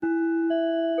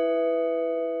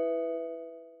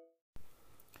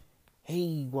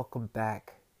welcome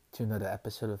back to another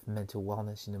episode of Mental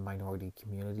Wellness in the Minority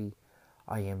Community.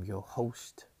 I am your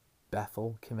host,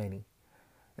 Bethel Kameni.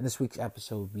 In this week's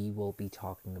episode, we will be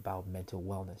talking about mental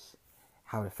wellness,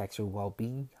 how it affects our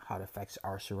well-being, how it affects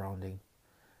our surrounding,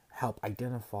 help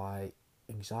identify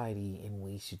anxiety and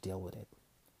ways to deal with it.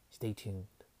 Stay tuned.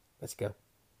 Let's go.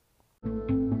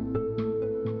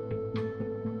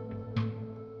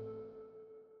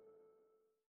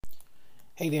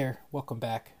 Hey there, welcome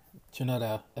back to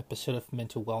another episode of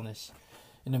Mental Wellness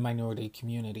in the Minority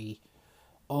Community.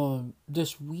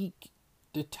 This week,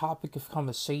 the topic of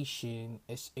conversation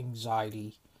is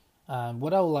anxiety.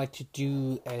 What I would like to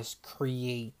do is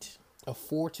create a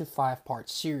 4 to 5 part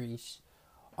series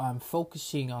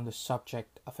focusing on the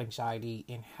subject of anxiety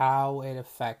and how it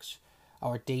affects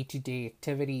our day-to-day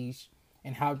activities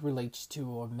and how it relates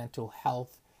to our mental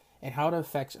health and how it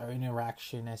affects our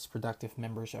interaction as productive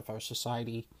members of our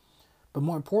society. But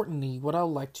more importantly, what I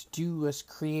would like to do is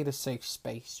create a safe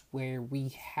space where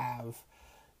we have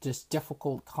just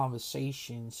difficult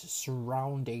conversations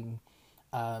surrounding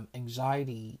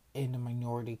anxiety in the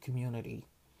minority community.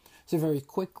 So very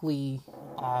quickly,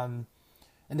 in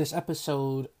this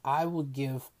episode, I will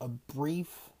give a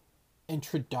brief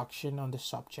introduction on the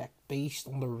subject based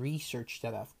on the research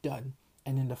that I've done.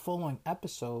 And in the following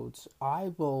episodes,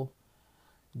 I will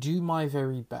do my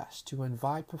very best to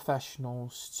invite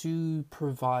professionals to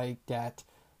provide that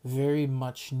very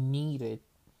much needed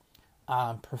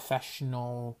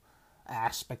professional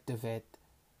aspect of it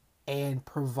and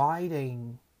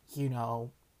providing, the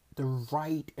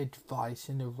right advice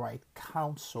and the right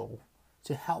counsel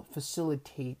to help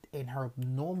facilitate and help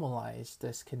normalize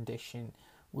this condition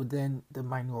within the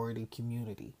minority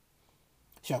community.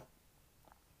 So,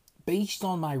 based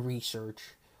on my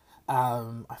research,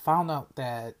 I found out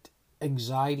that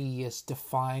anxiety is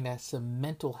defined as a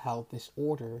mental health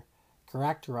disorder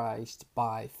characterized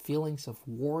by feelings of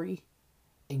worry,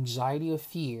 anxiety, or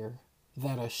fear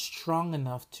that are strong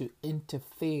enough to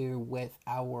interfere with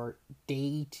our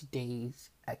day-to-day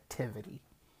activity.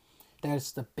 That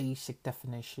is the basic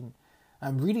definition.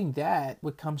 Reading that,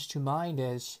 what comes to mind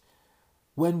is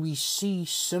when we see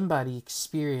somebody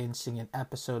experiencing an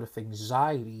episode of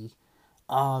anxiety,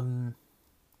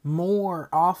 more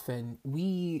often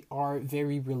we are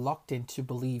very reluctant to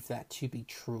believe that to be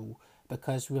true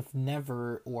because we've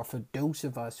never, or for those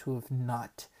of us who have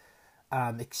not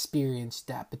experienced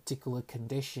that particular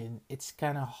condition, it's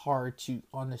kind of hard to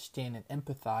understand and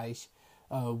empathize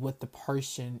with the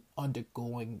person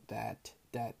undergoing that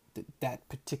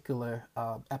particular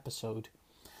episode.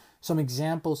 Some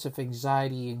examples of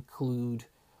anxiety include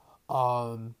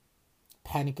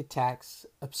panic attacks,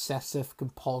 obsessive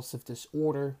compulsive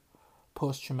disorder,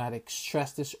 post-traumatic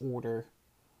stress disorder,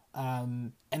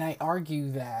 and I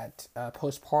argue that that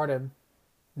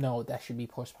should be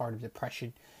postpartum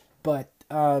depression, but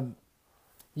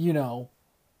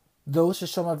those are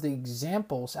some of the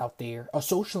examples out there.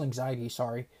 Social anxiety,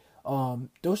 sorry.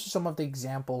 Those are some of the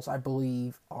examples I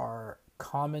believe are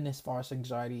common as far as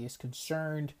anxiety is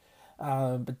concerned.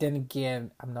 But then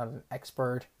again, I'm not an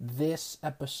expert. This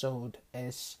episode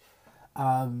is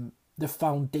the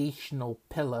foundational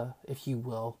pillar, if you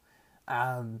will,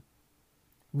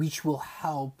 which will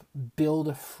help build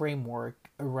a framework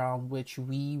around which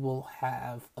we will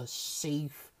have a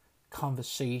safe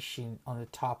conversation on the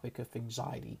topic of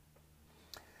anxiety.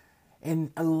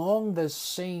 And along the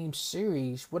same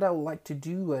series, what I would like to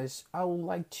do is I would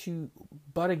like to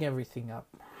button everything up.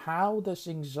 How does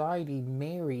anxiety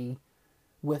marry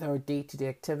with our day-to-day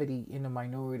activity in the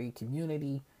minority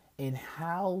community, and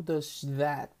how does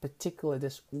that particular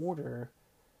disorder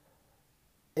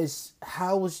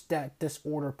how is that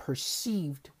disorder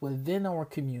perceived within our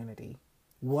community?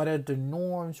 What are the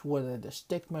norms? What are the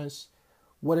stigmas?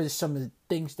 What are some of the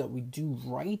things that we do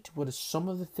right? What are some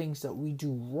of the things that we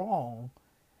do wrong?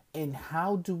 And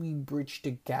how do we bridge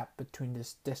the gap between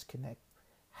this disconnect?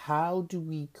 How do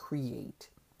we create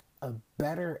a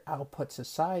better output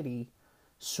society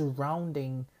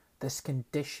surrounding this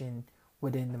condition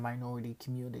within the minority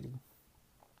community?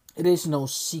 It is no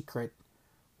secret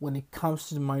when it comes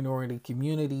to the minority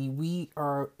community, we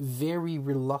are very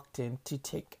reluctant to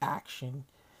take action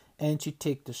and to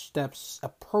take the steps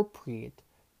appropriate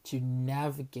to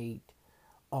navigate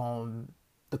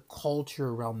the culture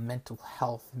around mental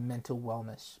health and mental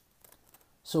wellness.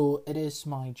 So it is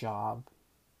my job,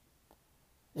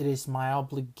 it is my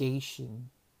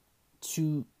obligation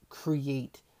to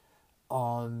create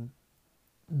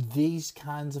these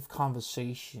kinds of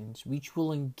conversations which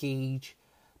will engage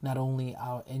not only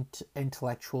our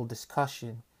intellectual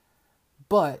discussion,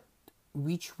 but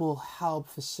which will help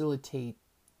facilitate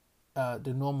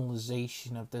the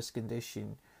normalization of this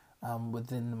condition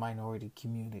within the minority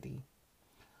community.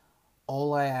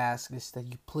 All I ask is that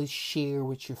you please share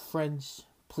with your friends,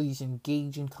 please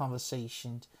engage in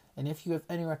conversations, and if you have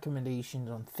any recommendations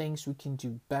on things we can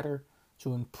do better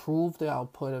to improve the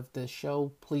output of this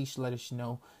show, please let us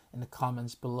know in the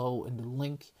comments below in the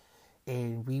link,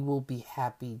 and we will be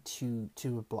happy to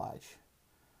oblige.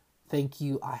 Thank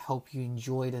you. I hope you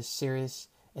enjoyed this series,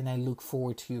 and I look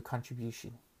forward to your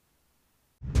contribution.